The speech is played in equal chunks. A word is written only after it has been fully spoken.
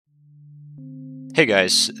Hey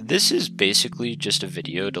guys, this is basically just a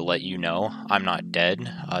video to let you know I'm not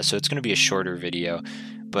dead, so it's going to be a shorter video,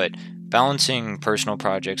 but balancing personal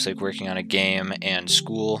projects like working on a game and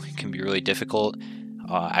school can be really difficult.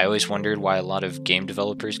 I always wondered why a lot of game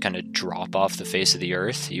developers kind of drop off the face of the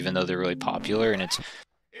earth, even though they're really popular, and It's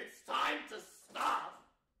time to stop.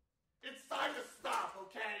 It's time to stop,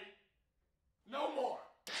 okay? No more.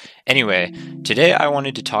 Anyway, today I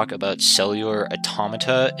wanted to talk about Cellular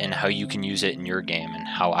Automata and how you can use it in your game and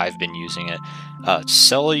how I've been using it.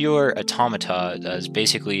 Cellular Automata is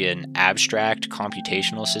basically an abstract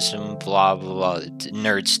computational system, blah, blah, blah,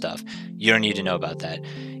 nerd stuff. You don't need to know about that.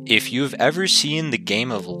 If you've ever seen the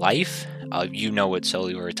game of life, you know what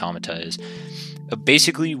Cellular Automata is.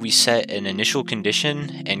 Basically, we set an initial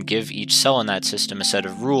condition and give each cell in that system a set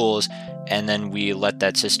of rules, and then we let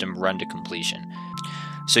that system run to completion.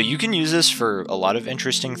 So you can use this for a lot of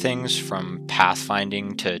interesting things, from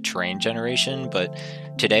pathfinding to terrain generation, but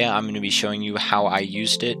today I'm going to be showing you how I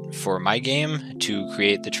used it for my game to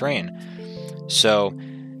create the terrain. So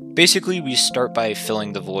basically we start by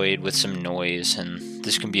filling the void with some noise, and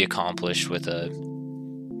this can be accomplished with a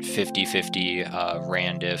 50-50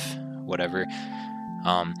 randif, whatever.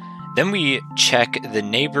 Then we check the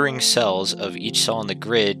neighboring cells of each cell in the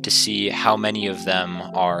grid to see how many of them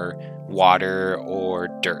are water or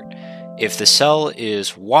dirt. If the cell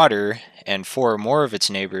is water and 4 or more of its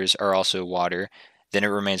neighbors are also water, then it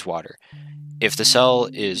remains water. If the cell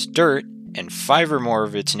is dirt and 5 or more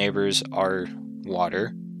of its neighbors are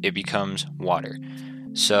water, it becomes water.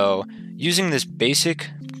 So using this basic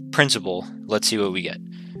principle, let's see what we get.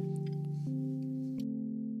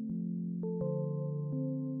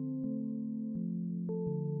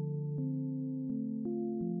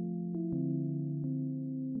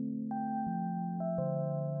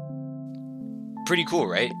 Pretty cool,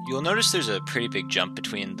 right? You'll notice there's a pretty big jump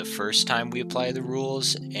between the first time we apply the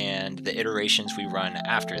rules and the iterations we run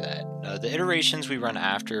after that. The iterations we run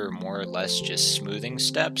after are more or less just smoothing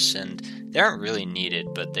steps, and they aren't really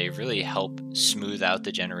needed, but they really help smooth out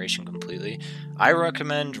the generation completely. I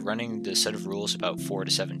recommend running the set of rules about 4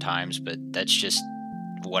 to 7 times, but that's just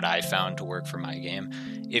what I found to work for my game.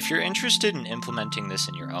 If you're interested in implementing this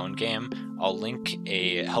in your own game, I'll link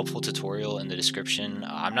a helpful tutorial in the description.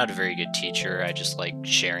 I'm not a very good teacher, I just like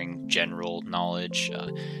sharing general knowledge.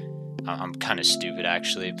 I'm kind of stupid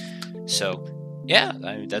actually. So yeah,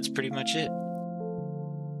 that's pretty much it.